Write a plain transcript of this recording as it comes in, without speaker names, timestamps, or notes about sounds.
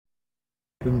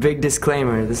Big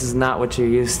disclaimer, this is not what you're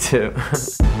used to.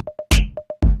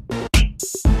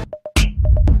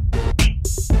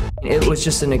 It was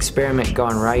just an experiment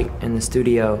gone right in the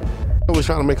studio. I was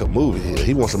trying to make a movie here.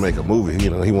 He wants to make a movie, you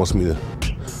know, he wants me to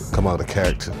come out of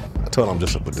character. I told him I'm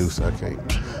just a producer, I can't.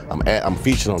 I'm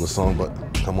featured on the song, but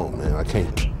come on, man, I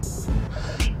can't.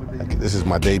 This is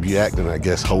my debut acting, I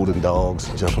guess, holding dogs,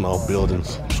 jumping off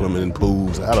buildings, swimming in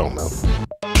pools, I don't know.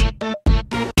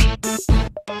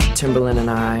 Timberlake and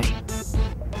I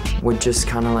were just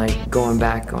kind of like going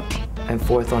back and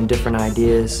forth on different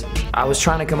ideas. I was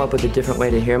trying to come up with a different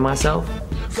way to hear myself.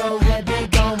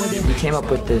 We came up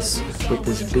with this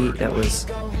beat that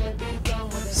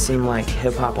seemed like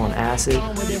hip hop on acid.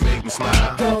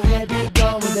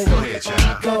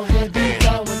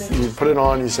 You put it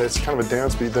on, you say it's kind of a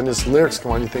dance beat, then his lyrics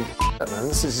come on, you think, man,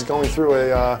 he's going through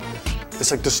it's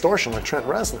like distortion, like Trent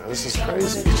Reznor. This is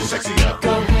crazy. Get your sexy out.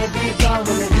 Get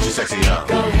your sexy out.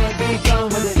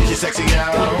 Get your sexy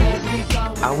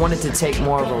out. I wanted to take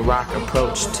more of a rock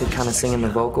approach to kind of singing the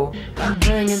vocal. I'm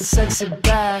bringing sexy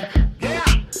back.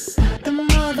 The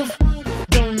motherfucker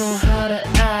don't know how to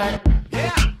act.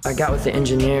 I got with the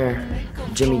engineer,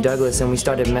 Jimmy Douglas, and we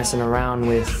started messing around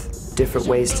with different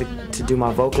ways to do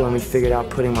my vocal, and we figured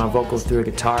out putting my vocal through a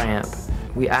guitar amp.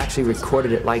 We actually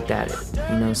recorded it like that.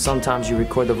 You know, sometimes you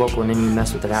record the vocal and then you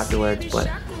mess with it afterwards, but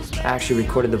I actually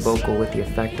recorded the vocal with the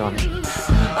effect on it.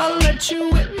 I'll let you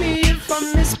with me if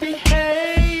I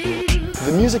misbehave.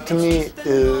 The music to me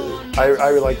is, I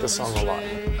really like this song a lot.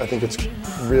 I think it's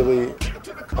really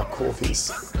a cool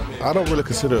piece. I don't really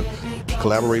consider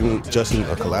collaborating with Justin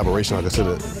a collaboration. I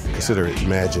consider it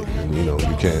magic, and you know,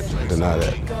 you can't deny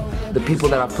that. The people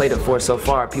that I've played it for so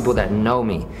far are people that know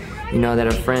me, you know, that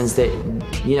are friends that,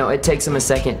 you know, it takes them a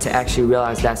second to actually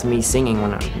realize that's me singing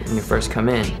when you first come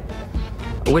in,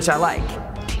 which I like.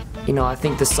 You know, I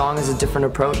think the song is a different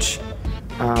approach.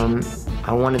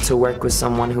 I wanted to work with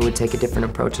someone who would take a different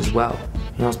approach as well.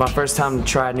 You know, it's my first time to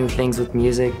try new things with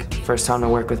music, first time to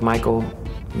work with Michael.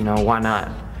 You know, why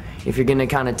not? If you're gonna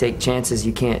kind of take chances,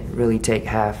 you can't really take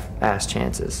half-ass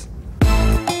chances.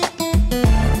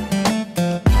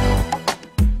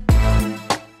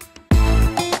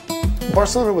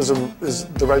 Barcelona is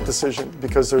the right decision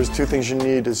because there's two things you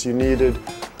need. You needed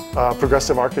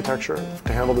progressive architecture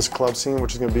to handle this club scene,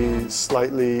 which is going to be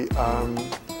slightly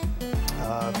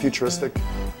futuristic.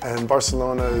 And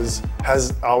Barcelona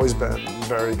has always been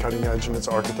very cutting edge in its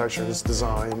architecture and its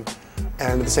design.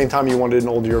 And at the same time, you wanted an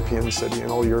old European city,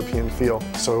 an old European feel.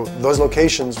 So those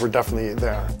locations were definitely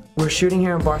there. We're shooting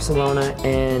here in Barcelona,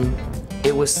 and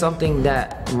it was something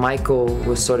that Michael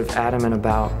was sort of adamant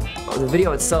about. The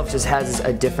video itself just has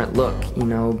a different look, you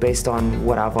know, based on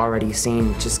what I've already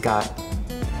seen. Just got,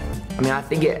 I mean, I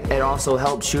think it also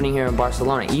helped shooting here in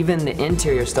Barcelona. Even the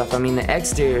interior stuff, I mean, the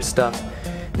exterior stuff,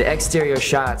 the exterior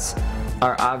shots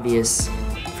are obvious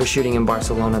for shooting in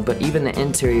Barcelona, but even the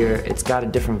interior, it's got a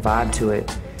different vibe to it.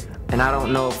 And I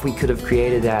don't know if we could have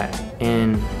created that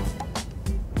in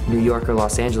New York or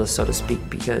Los Angeles, so to speak,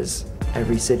 because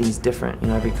every city's different, you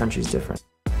know, every country's different.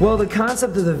 Well, the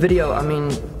concept of the video, I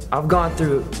mean, I've gone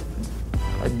through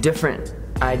different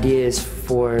ideas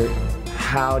for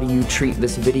how do you treat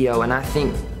this video, and I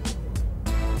think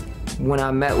when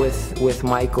I met with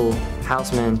Michael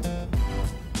Houseman,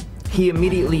 he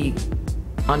immediately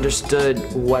understood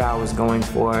what I was going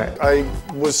for. I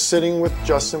was sitting with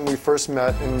Justin, we first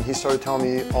met, and he started telling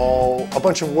me a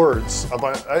bunch of words.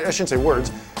 I shouldn't say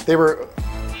words. They were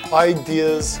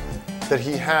ideas that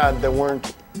he had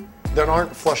that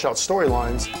aren't flushed out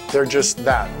storylines. They're just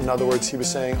that. In other words, he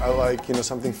was saying, I like, you know,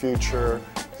 something future,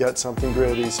 yet something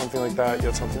gritty, something like that,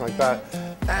 yet something like that.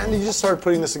 And he just started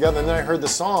putting this together, and then I heard the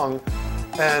song,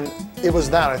 and it was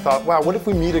that. I thought, wow, what if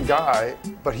we meet a guy,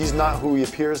 but he's not who he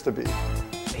appears to be?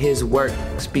 His work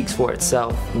speaks for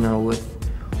itself, you know, with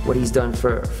what he's done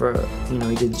for you know,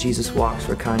 he did Jesus Walks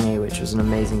for Kanye, which was an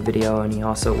amazing video, and he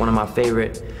also, one of my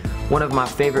favorite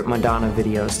Madonna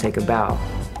videos, Take a Bow.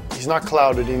 He's not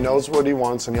clouded, he knows what he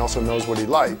wants, and he also knows what he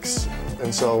likes.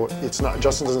 And so it's not,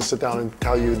 Justin doesn't sit down and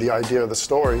tell you the idea of the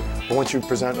story, but once you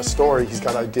present a story, he's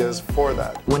got ideas for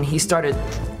that. When he started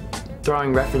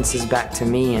throwing references back to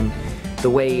me, and the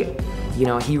way, you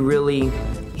know,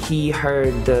 he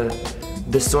heard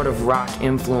the sort of rock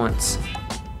influence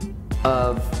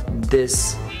of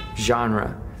this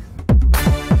genre.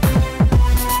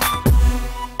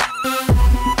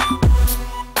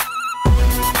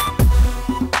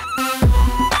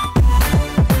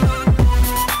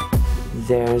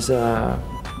 There's a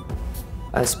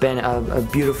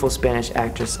beautiful Spanish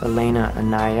actress, Elena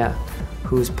Anaya,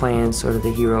 who's playing sort of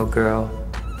the hero girl,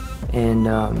 and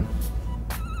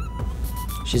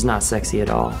she's not sexy at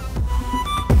all.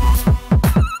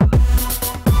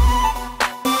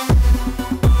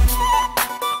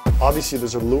 Obviously,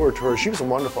 there's a lure to her. She was a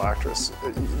wonderful actress.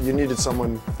 You needed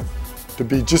someone to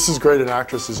be just as great an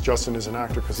actress as Justin is an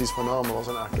actor, because he's phenomenal as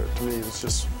an actor. To me, it's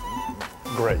just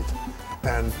great.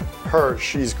 And her,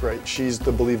 she's great. She's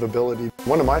the believability.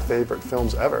 One of my favorite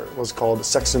films ever was called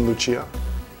Sex and Lucia.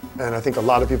 And I think a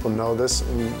lot of people know this,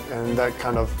 and that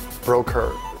kind of broke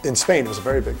her. In Spain, it was a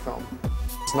very big film.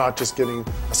 It's not just getting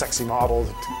a sexy model,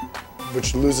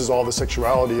 which loses all the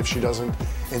sexuality if she doesn't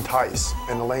entice.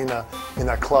 And Elena in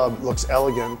that club looks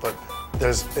elegant, but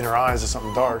in her eyes is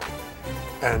something dark.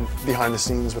 And behind the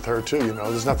scenes with her too, you know,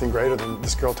 there's nothing greater than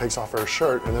this girl takes off her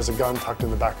shirt and there's a gun tucked in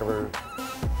the back of her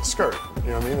skirt.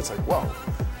 You know what I mean? It's like, whoa,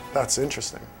 that's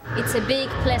interesting. It's a big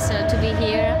pleasure to be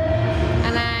here,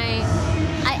 and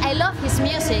I love his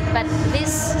music, but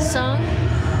this song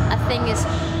I think is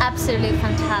absolutely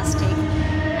fantastic,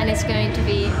 and it's going to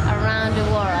be around the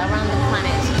world, around the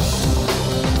planet.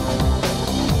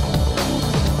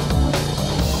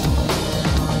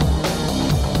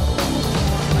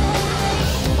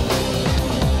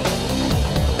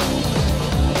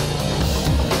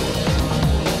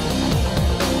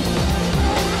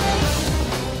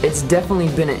 It's definitely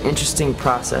been an interesting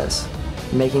process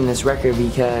making this record,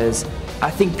 because I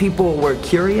think people were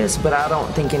curious, but I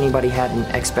don't think anybody had an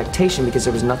expectation because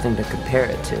there was nothing to compare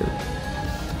it to.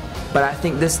 But I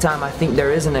think this time, I think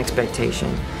there is an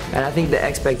expectation. And I think the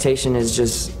expectation is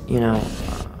just, you know,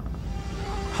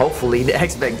 hopefully the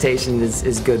expectation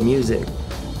is good music.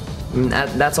 I mean,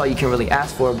 that's all you can really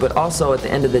ask for, but also at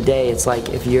the end of the day, it's like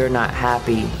if you're not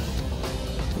happy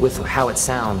with how it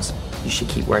sounds, you should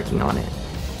keep working on it.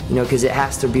 You know, because it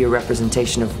has to be a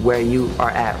representation of where you are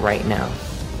at right now.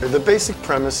 The basic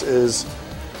premise is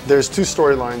there's two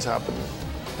storylines happening,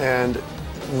 and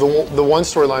the one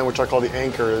storyline, which I call the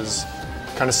anchor, is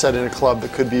kind of set in a club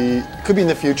that could be in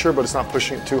the future, but it's not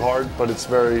pushing it too hard, but it's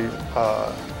very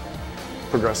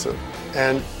progressive.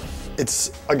 And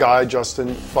it's a guy,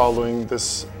 Justin, following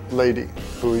this lady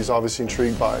who he's obviously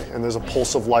intrigued by, and there's a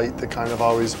pulse of light that kind of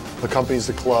always accompanies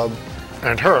the club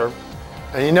and her,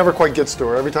 and he never quite gets to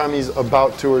her. Every time he's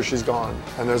about to her, she's gone,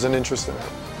 and there's an interest in her.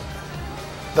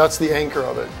 That's the anchor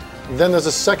of it. Then there's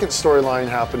a second storyline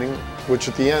happening, which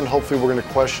at the end, hopefully we're going to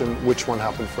question which one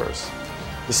happened first.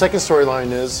 The second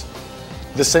storyline is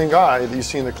the same guy that you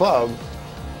see in the club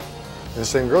and the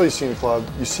same girl you see in the club,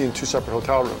 you see in two separate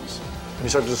hotel rooms. And you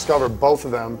start to discover both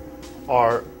of them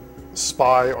are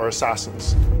spy or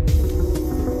assassins.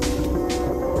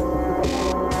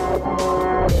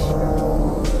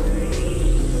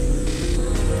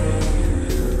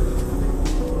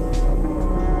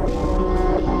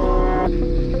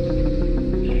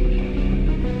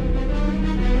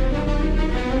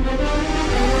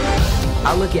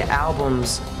 I look at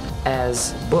albums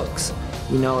as books.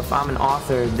 You know, if I'm an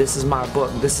author, this is my book.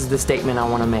 This is the statement I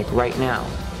want to make right now.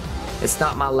 It's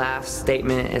not my last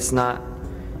statement. It's not,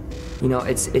 you know,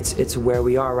 it's where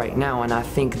we are right now. And I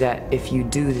think that if you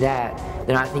do that,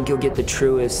 then I think you'll get the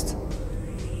truest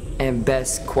and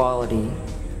best quality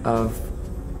of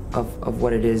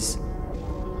what it is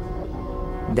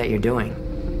that you're doing.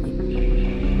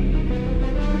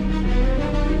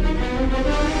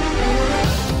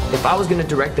 If I was going to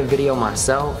direct the video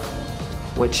myself,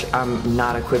 which I'm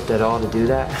not equipped at all to do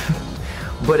that,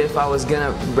 but if I was going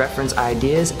to reference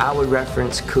ideas, I would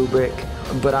reference Kubrick,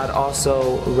 but I'd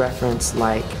also reference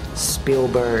like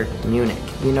Spielberg, Munich.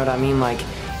 You know what I mean? Like,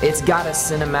 it's got a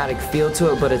cinematic feel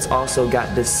to it, but it's also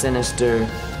got this sinister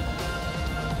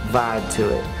vibe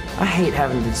to it. I hate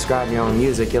having to describe your own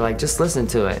music. You're like, just listen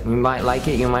to it. You might like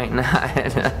it, you might not.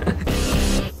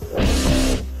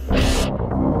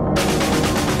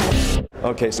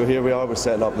 Okay, so here we are, we're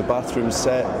setting up the bathroom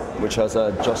set, which has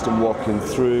Justin walking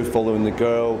through, following the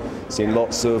girl, seeing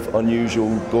lots of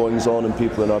unusual goings on and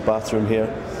people in our bathroom here.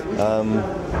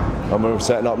 And we're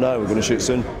setting up now, we're going to shoot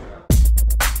soon.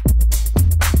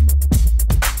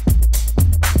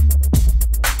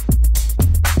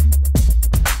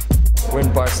 We're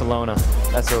in Barcelona,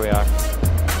 that's where we are.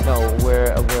 No,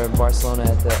 we're in Barcelona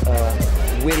at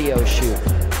the video shoot.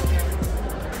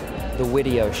 The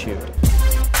video shoot.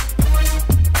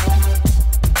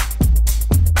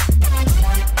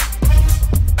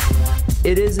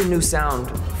 It is a new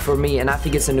sound for me, and I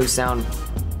think it's a new sound,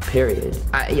 period.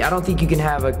 I don't think you can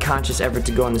have a conscious effort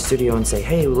to go in the studio and say,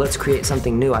 hey, let's create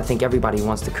something new. I think everybody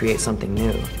wants to create something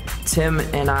new. Tim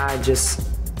and I just,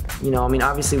 you know, I mean,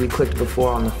 obviously we clicked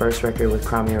before on the first record with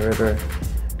Crimea River,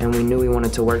 and we knew we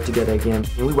wanted to work together again.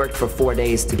 And we worked for 4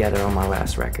 days together on my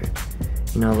last record.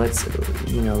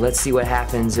 let's see what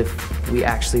happens if we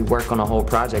actually work on a whole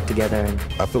project together. And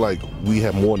I feel like we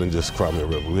have more than just Cry Me a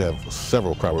River. We have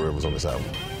several Cry Me Rivers on this album.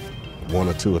 1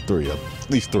 or 2 or 3, at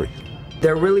least 3.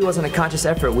 There really wasn't a conscious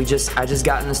effort. I just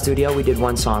got in the studio, we did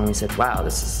one song, we said, wow,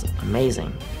 this is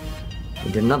amazing.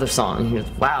 We did another song, and he was,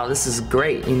 wow, this is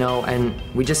great, and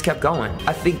we just kept going.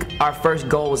 I think our first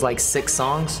goal was like 6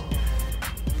 songs.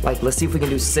 Like, let's see if we can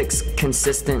do 6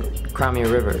 consistent Cry Me a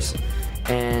Rivers.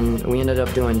 And we ended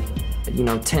up doing,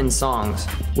 10 songs.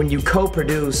 When you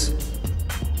co-produce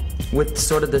with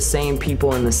sort of the same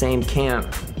people in the same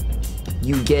camp,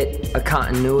 you get a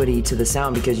continuity to the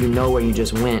sound because you know where you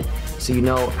just went. So you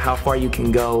know how far you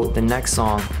can go the next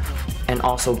song and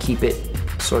also keep it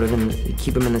sort of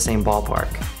keep them in the same ballpark.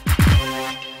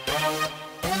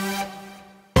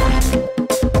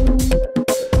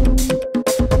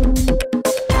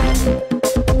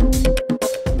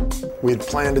 We had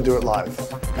planned to do it live,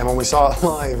 and when we saw it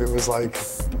live, it was like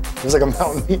a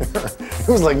mountaineer. It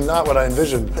was like not what I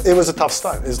envisioned. It was a tough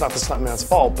stunt. It's not the stuntman's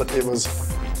fault, but it was,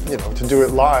 to do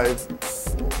it live,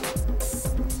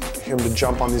 him to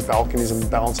jump on these balconies and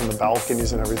bounce on the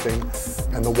balconies and everything,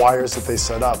 and the wires that they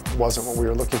set up wasn't what we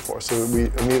were looking for, so we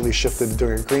immediately shifted to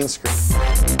doing a green screen.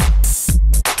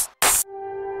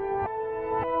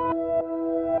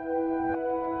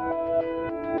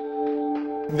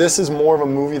 This is more of a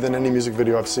movie than any music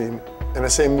video I've seen. And I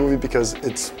say movie because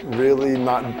it's really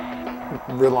not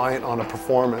reliant on a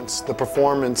performance. The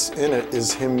performance in it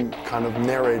is him kind of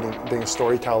narrating, being a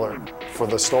storyteller for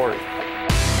the story.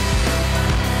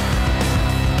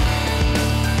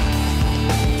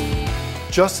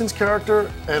 Justin's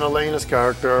character and Elena's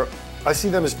character, I see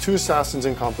them as 2 assassins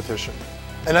in competition.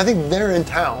 And I think they're in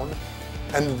town,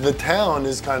 and the town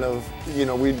is kind of,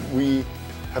 we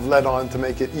have led on to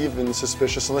make it even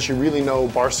suspicious. Unless you really know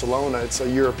Barcelona, it's a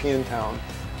European town,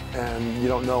 and you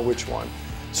don't know which one.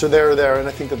 So they're there, and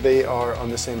I think that they are on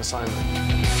the same assignment.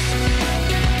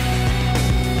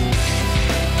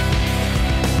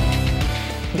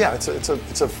 Yeah, it's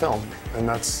a film, and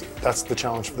that's the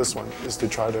challenge for this one, is to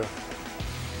try to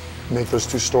make those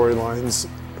 2 storylines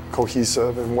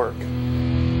cohesive and work.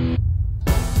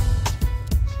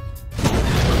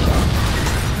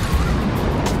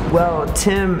 Well,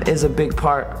 Tim is a big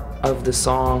part of the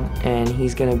song, and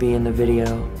he's gonna be in the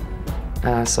video,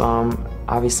 so I'm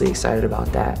obviously excited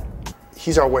about that.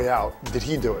 He's our way out. Did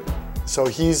he do it? So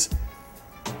he's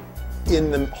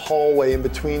in the hallway in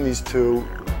between these 2,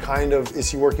 kind of,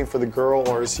 is he working for the girl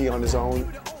or is he on his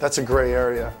own? That's a gray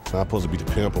area. I'm supposed to be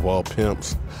the pimp of all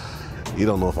pimps. You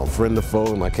don't know if I'm friend or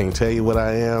foe, and I can't tell you what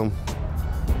I am,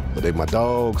 but they my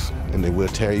dogs, and they will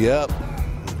tear you up.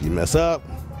 If you mess up,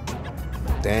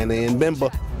 Danny and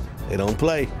Bimba, they don't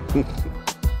play.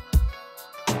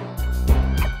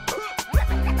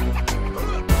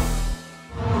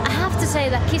 I have to say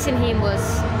that kissing him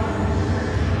was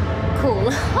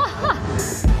cool.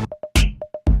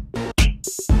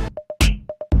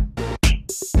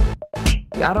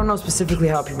 I don't know specifically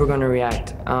how people are going to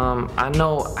react. I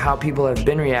know how people have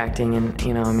been reacting, and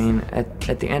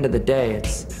at the end of the day,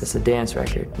 it's a dance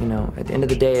record. At the end of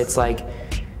the day, it's like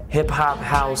hip hop,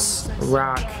 house,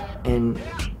 rock, and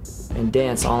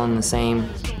dance all in the same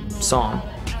song.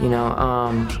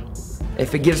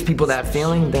 If it gives people that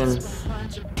feeling, then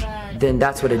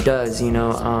that's what it does.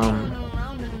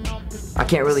 I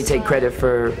can't really take credit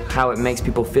for how it makes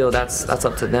people feel. That's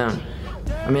up to them.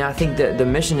 I think that the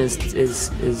mission is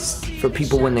for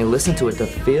people when they listen to it to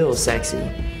feel sexy,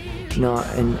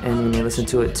 and when they listen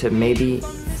to it to maybe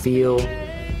feel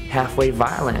halfway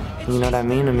violent. You know what I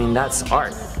mean? That's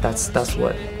art. That's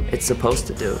what it's supposed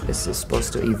to do. It's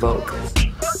supposed to evoke.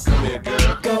 Come here,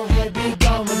 girl. Go ahead, be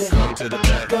gone with it. Come to the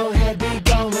back. Go ahead, be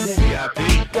gone with it.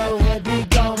 VIP. Go ahead, be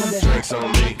gone with it. Drinks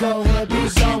on me. Go ahead, be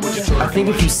gone with it. I think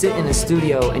if you sit in a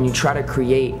studio and you try to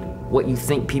create what you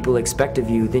think people expect of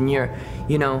you, then you're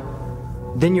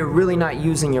really not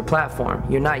using your platform.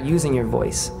 You're not using your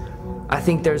voice. I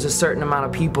think there's a certain amount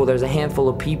of people, there's a handful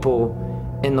of people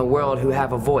in the world who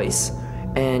have a voice,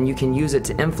 and you can use it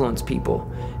to influence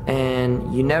people. And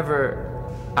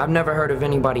I've never heard of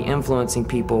anybody influencing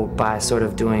people by sort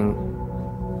of doing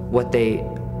what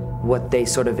they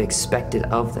sort of expected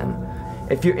of them.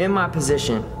 If you're in my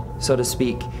position, so to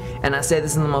speak, and I say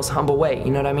this in the most humble way,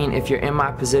 you know what I mean? If you're in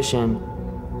my position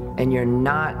and you're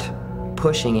not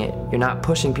pushing it, you're not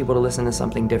pushing people to listen to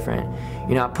something different,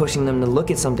 you're not pushing them to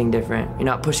look at something different, you're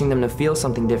not pushing them to feel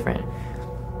something different,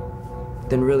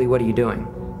 then really what are you doing?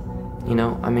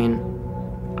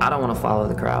 I don't want to follow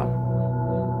the crowd.